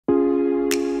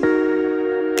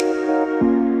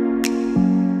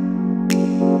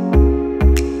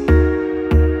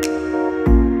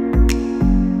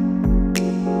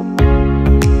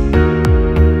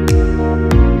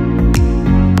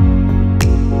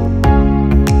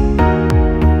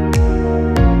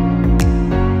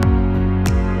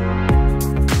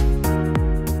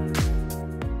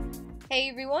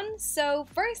So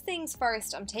first things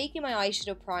first, I'm taking my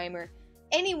eyeshadow primer.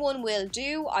 Anyone will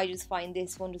do, I just find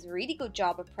this one does a really good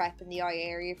job of prepping the eye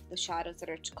area for the shadows that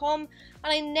are to come,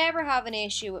 and I never have an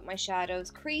issue with my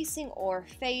shadows creasing or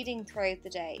fading throughout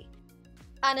the day.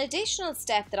 An additional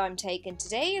step that I'm taking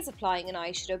today is applying an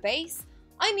eyeshadow base.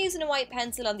 I'm using a white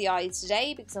pencil on the eyes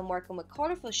today because I'm working with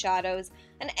colourful shadows,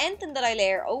 and anything that I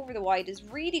layer over the white is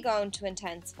really going to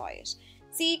intensify it.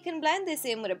 So you can blend this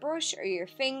in with a brush or your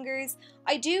fingers.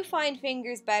 I do find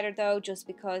fingers better though, just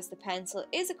because the pencil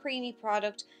is a creamy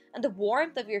product and the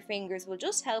warmth of your fingers will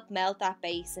just help melt that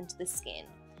base into the skin.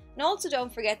 And also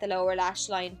don't forget the lower lash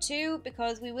line too,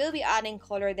 because we will be adding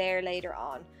colour there later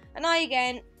on. And I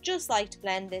again just like to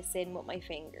blend this in with my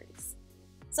fingers.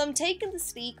 So I'm taking the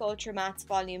Sleek Ultra Mattes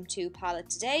Volume 2 palette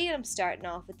today, and I'm starting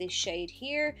off with this shade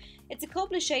here. It's a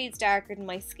couple of shades darker than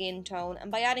my skin tone, and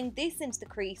by adding this into the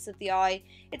crease of the eye,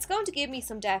 it's going to give me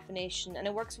some definition, and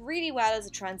it works really well as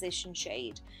a transition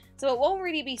shade. So it won't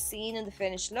really be seen in the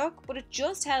finished look, but it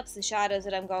just helps the shadows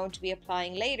that I'm going to be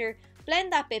applying later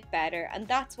blend that bit better, and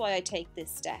that's why I take this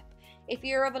step. If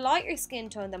you're of a lighter skin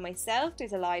tone than myself,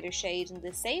 there's a lighter shade in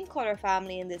the same colour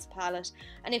family in this palette,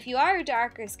 and if you are a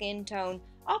darker skin tone,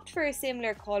 opt for a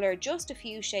similar colour, just a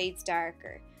few shades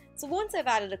darker. So once I've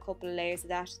added a couple of layers of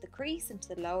that to the crease and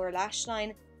to the lower lash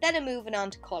line, then I'm moving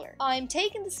on to colour. I'm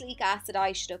taking the Sleek Acid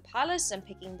eyeshadow palette and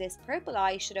picking this purple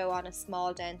eyeshadow on a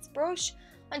small dense brush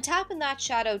and tapping that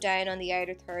shadow down on the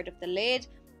outer third of the lid.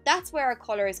 That's where our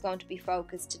colour is going to be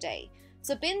focused today.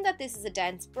 So being that this is a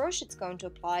dense brush, it's going to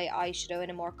apply eyeshadow in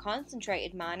a more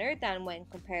concentrated manner than when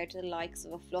compared to the likes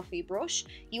of a fluffy brush.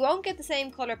 You won't get the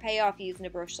same colour payoff using a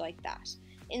brush like that.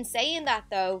 In saying that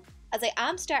though, as I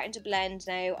am starting to blend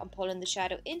now, I'm pulling the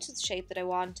shadow into the shape that I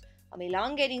want. I'm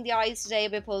elongating the eyes today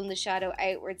by pulling the shadow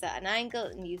outwards at an angle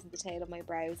and using the tail of my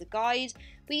brow as a guide,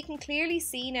 but you can clearly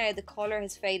see now the colour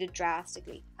has faded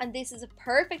drastically. And this is a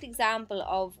perfect example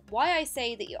of why I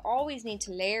say that you always need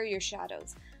to layer your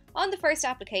shadows. On the first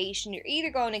application, you're either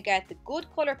going to get the good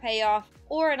colour payoff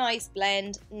or a nice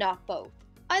blend, not both.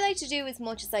 I like to do as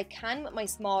much as I can with my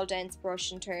small dense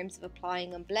brush in terms of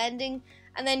applying and blending,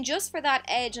 and then just for that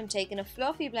edge I'm taking a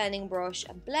fluffy blending brush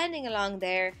and blending along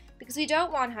there, because we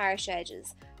don't want harsh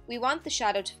edges. We want the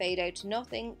shadow to fade out to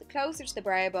nothing the closer to the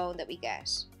brow bone that we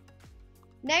get.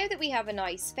 Now that we have a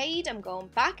nice fade, I'm going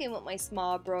back in with my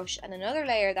small brush and another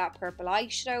layer of that purple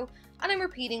eyeshadow, and I'm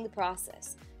repeating the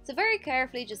process. So very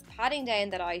carefully just patting down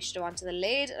that eyeshadow onto the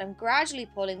lid, and I'm gradually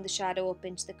pulling the shadow up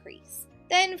into the crease.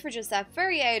 Then for just that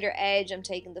very outer edge, I'm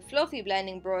taking the fluffy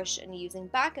blending brush and using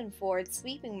back and forth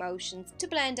sweeping motions to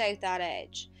blend out that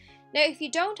edge. Now if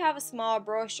you don't have a small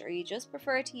brush, or you just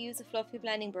prefer to use a fluffy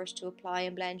blending brush to apply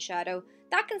and blend shadow,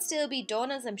 that can still be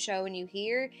done as I'm showing you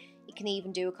here. You can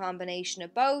even do a combination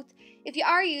of both. If you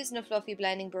are using a fluffy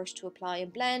blending brush to apply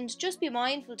and blend, just be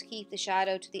mindful to keep the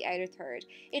shadow to the outer third.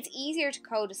 It's easier to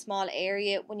coat a small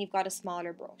area when you've got a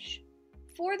smaller brush.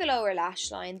 For the lower lash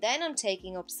line, then I'm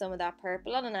taking up some of that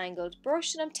purple on an angled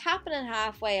brush and I'm tapping it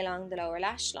halfway along the lower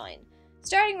lash line.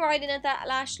 Starting right in at that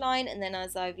lash line, and then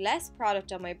as I've less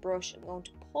product on my brush, I'm going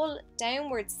to pull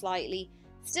downwards slightly,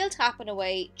 still tapping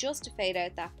away just to fade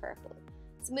out that purple.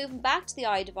 So moving back to the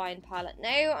iDivine palette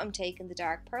now, I'm taking the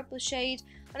dark purple shade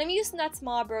and I'm using that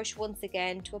small brush once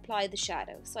again to apply the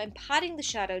shadow. So I'm patting the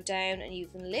shadow down and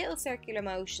using little circular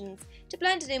motions to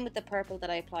blend it in with the purple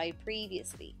that I applied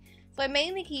previously. So I'm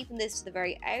mainly keeping this to the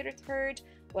very outer third.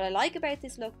 What I like about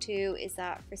this look too is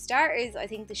that, for starters, I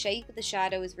think the shape of the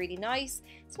shadow is really nice.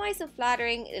 It's nice and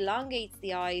flattering, it elongates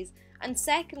the eyes, and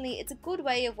secondly, it's a good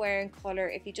way of wearing colour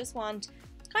if you just want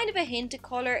kind of a hint of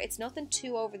colour. It's nothing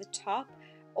too over the top,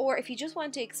 or if you just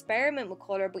want to experiment with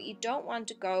colour but you don't want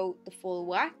to go the full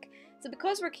whack. So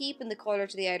because we're keeping the colour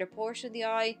to the outer portion of the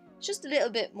eye, it's just a little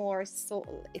bit more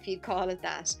subtle, if you'd call it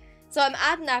that. So I'm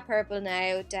adding that purple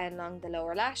now down along the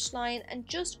lower lash line and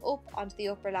just up onto the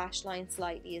upper lash line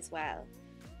slightly as well.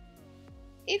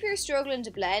 If you're struggling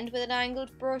to blend with an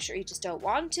angled brush, or you just don't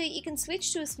want to, you can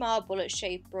switch to a small bullet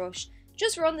shaped brush.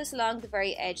 Just run this along the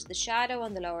very edge of the shadow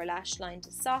on the lower lash line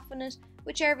to soften it,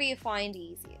 whichever you find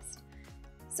easiest.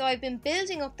 So I've been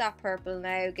building up that purple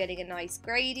now, getting a nice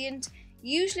gradient.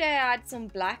 Usually I add some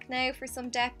black now for some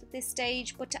depth at this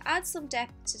stage, but to add some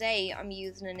depth today I'm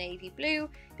using a navy blue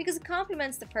because it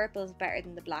complements the purples better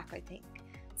than the black, I think.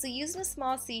 So using a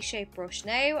small C-shaped brush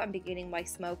now, I'm beginning by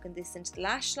smoking this into the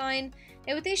lash line.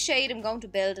 Now with this shade I'm going to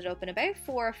build it up in about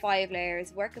 4 or 5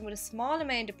 layers, working with a small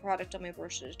amount of product on my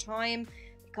brush at a time.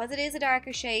 Because it is a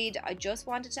darker shade, I just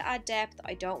wanted to add depth,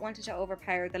 I don't want it to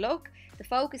overpower the look. The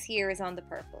focus here is on the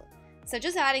purple. So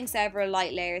just adding several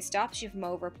light layers stops you from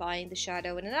over applying the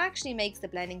shadow, and it actually makes the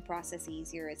blending process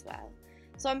easier as well.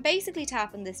 So I'm basically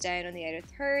tapping this down on the outer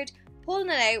third, pulling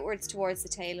it outwards towards the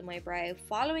tail of my brow,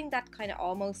 following that kind of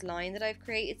almost line that I've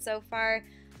created so far,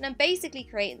 and I'm basically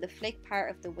creating the flick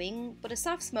part of the wing, but a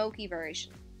soft smoky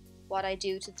version. What I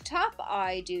do to the top,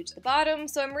 I do to the bottom,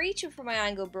 so I'm reaching for my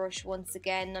angle brush once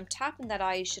again, and I'm tapping that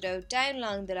eyeshadow down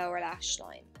along the lower lash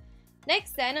line.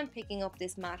 Next then, I'm picking up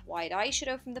this matte white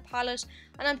eyeshadow from the palette,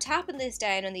 and I'm tapping this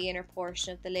down on the inner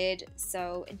portion of the lid,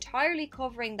 so entirely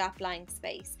covering that blank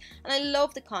space. And I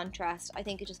love the contrast, I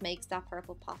think it just makes that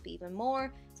purple pop even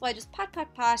more, so I just pat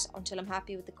pat pat until I'm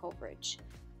happy with the coverage.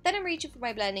 Then I'm reaching for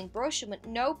my blending brush, and with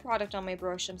no product on my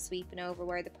brush I'm sweeping over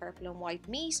where the purple and white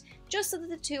meet, just so that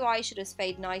the two eyeshadows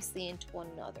fade nicely into one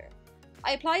another.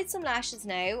 I applied some lashes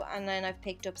now, and then I've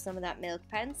picked up some of that milk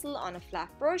pencil on a flat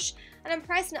brush, and I'm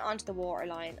pressing it onto the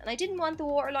waterline. And I didn't want the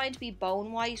waterline to be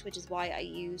bone white, which is why I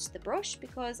used the brush,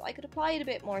 because I could apply it a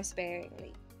bit more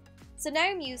sparingly. So now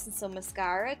I'm using some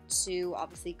mascara to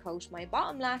obviously coat my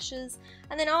bottom lashes,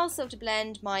 and then also to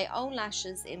blend my own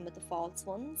lashes in with the false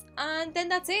ones, and then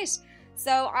that's it.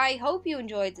 So I hope you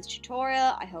enjoyed this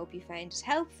tutorial, I hope you found it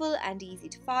helpful and easy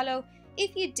to follow.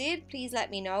 If you did, please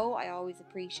let me know, I always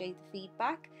appreciate the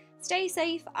feedback. Stay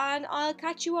safe and I'll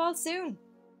catch you all soon.